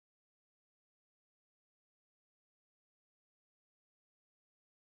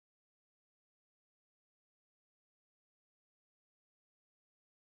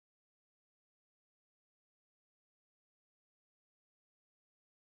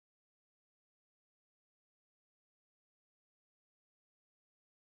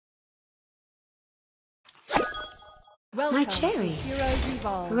My cherry. Heroes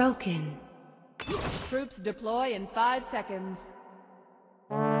Evolve. Broken. Troops deploy in 5 seconds.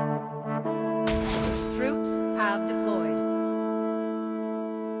 Troops have deployed.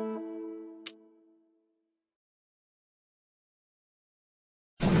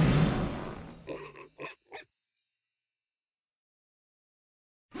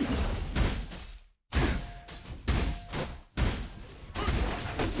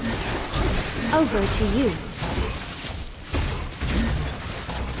 Over to you.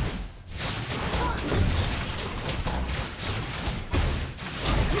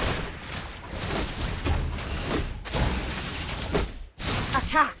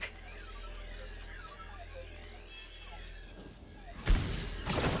 Attack!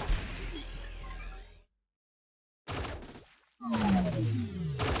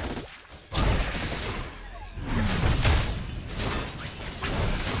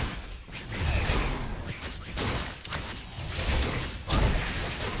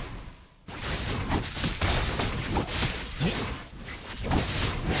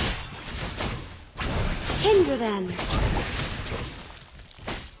 Hinder them.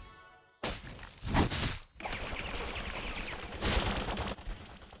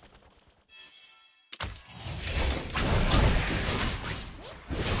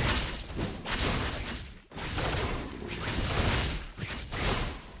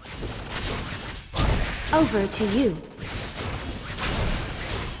 Over to you.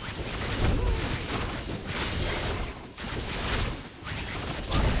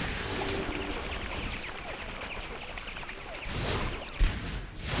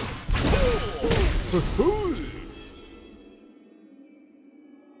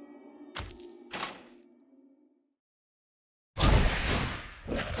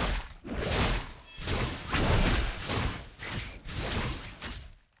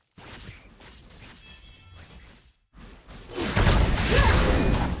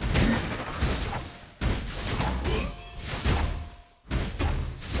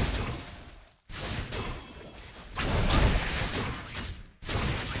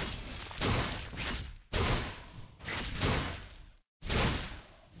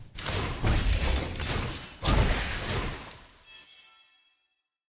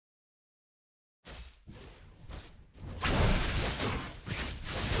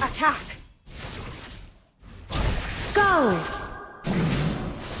 Attack! Go!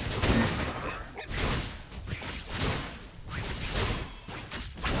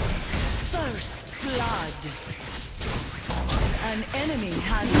 First blood. An enemy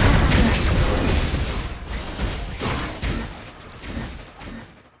has been slain.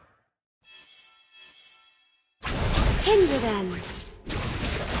 Hinder them.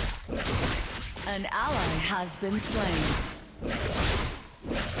 An ally has been slain.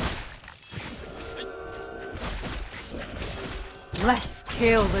 Let's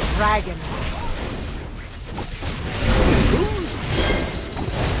kill the dragon. An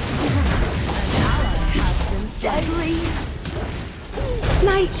ally has been slain. Deadly.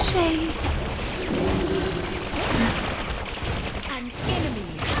 Nightshade. An enemy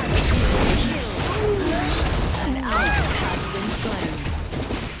has been killed. An ally has been slain.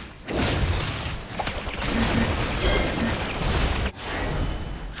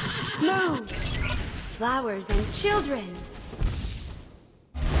 Move. Flowers and children.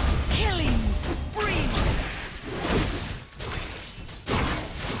 Killing spree.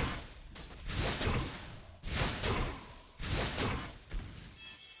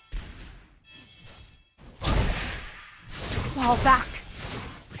 Fall back.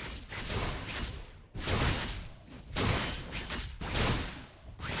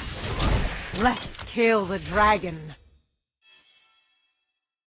 Let's kill the dragon.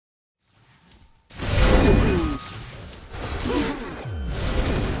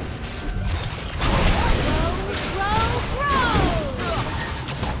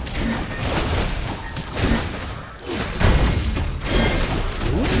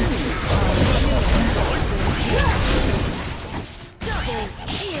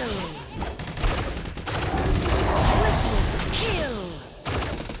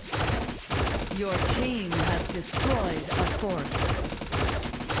 Your team has destroyed a fort.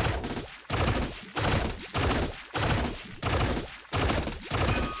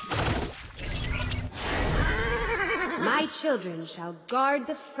 My children shall guard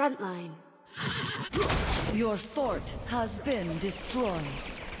the front line. Your fort has been destroyed.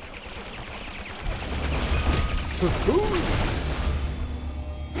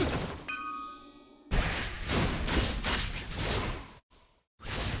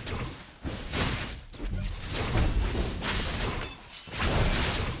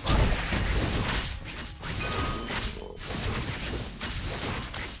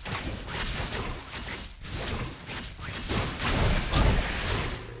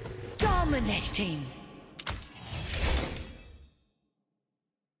 Dominating.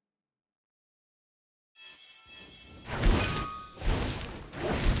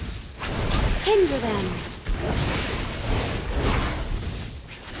 Hinder them.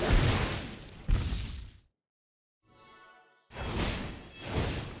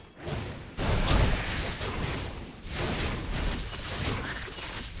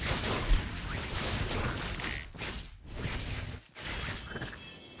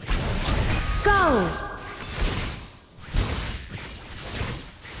 Go!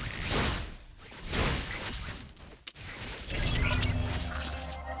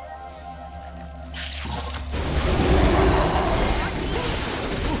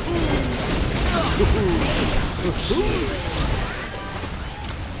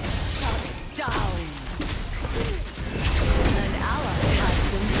 Down. An ally has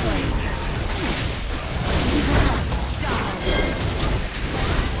been slain. Down.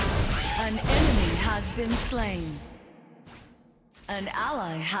 An enemy has been slain. An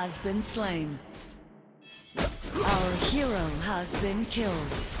ally has been slain. Our hero has been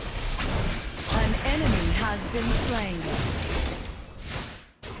killed. An enemy has been slain.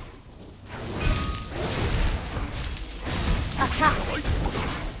 Attack!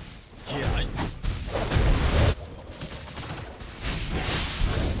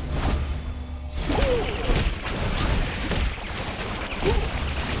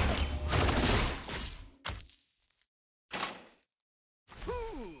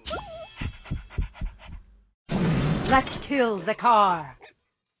 Let's kill Zakar.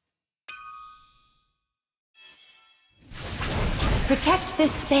 Protect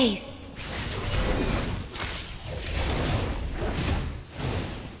this space.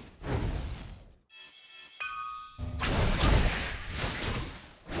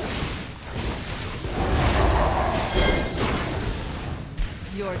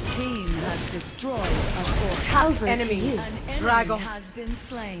 Your team has destroyed a fort. Over to you. An enemy Dragon. has been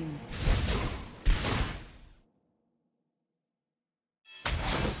slain.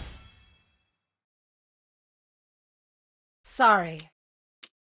 Sorry.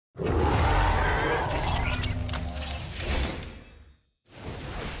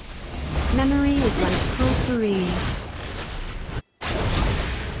 Memory is like potpourri.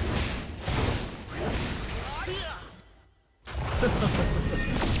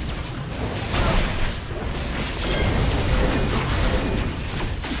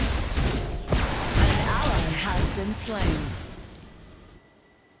 An ally has been slain.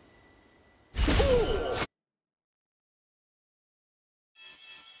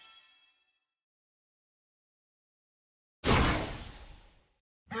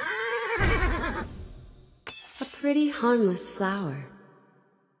 A pretty harmless flower.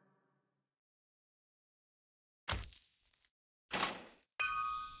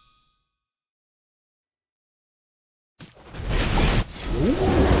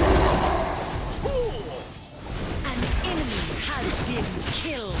 An enemy has been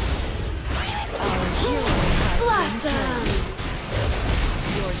killed. Our hero has Blossom! been killed.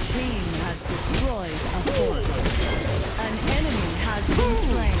 Your team has destroyed a fort. An enemy has been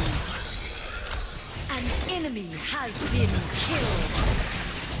slain. An enemy has been killed.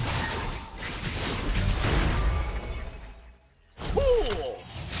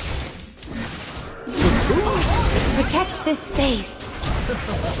 Protect this space.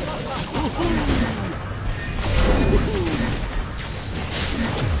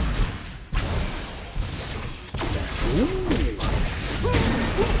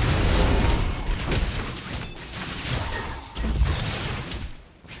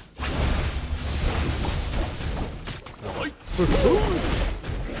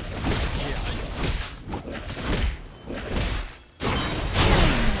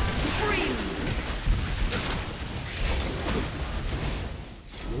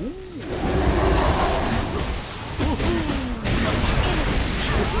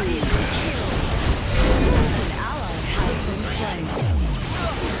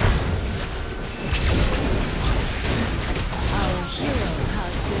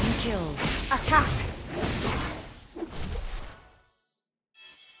 Attack!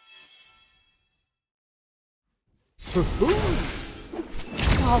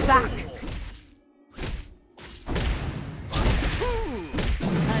 Fall back!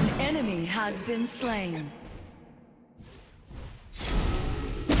 An enemy has been slain.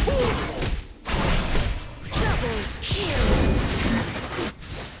 Double kill!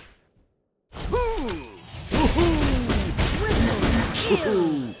 Triple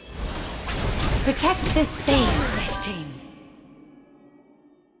kill! Protect this space. Dominating.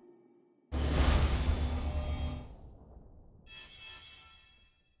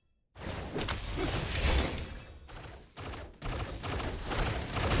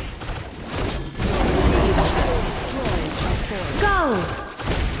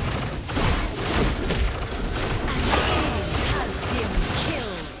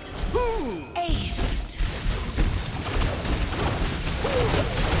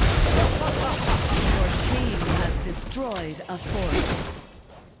 a force.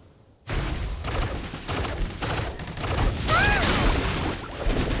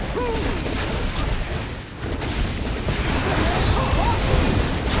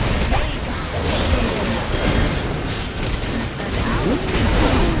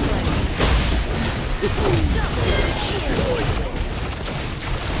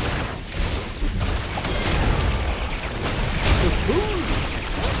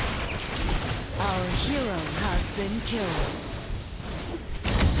 Our hero has been killed.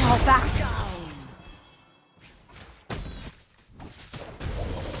 Fall back. Down.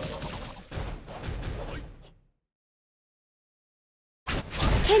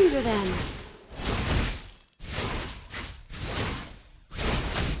 Hinder them.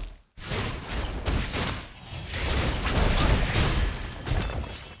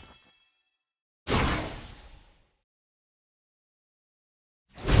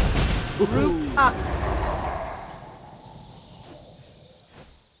 Group up.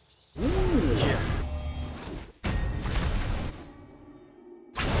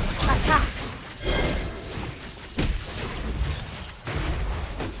 Attack.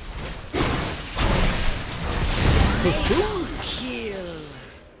 Kill.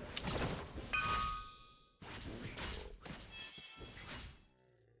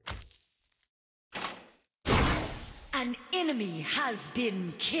 An enemy has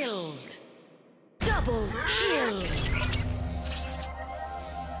been killed. Double kill.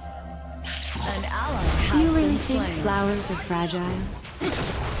 An ally has Do you really been think slain. flowers are fragile? An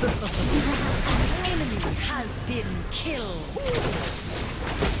enemy has been killed.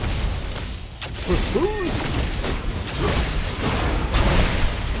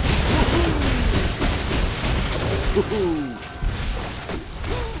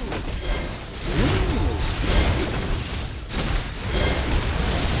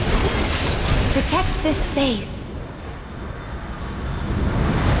 Protect this space.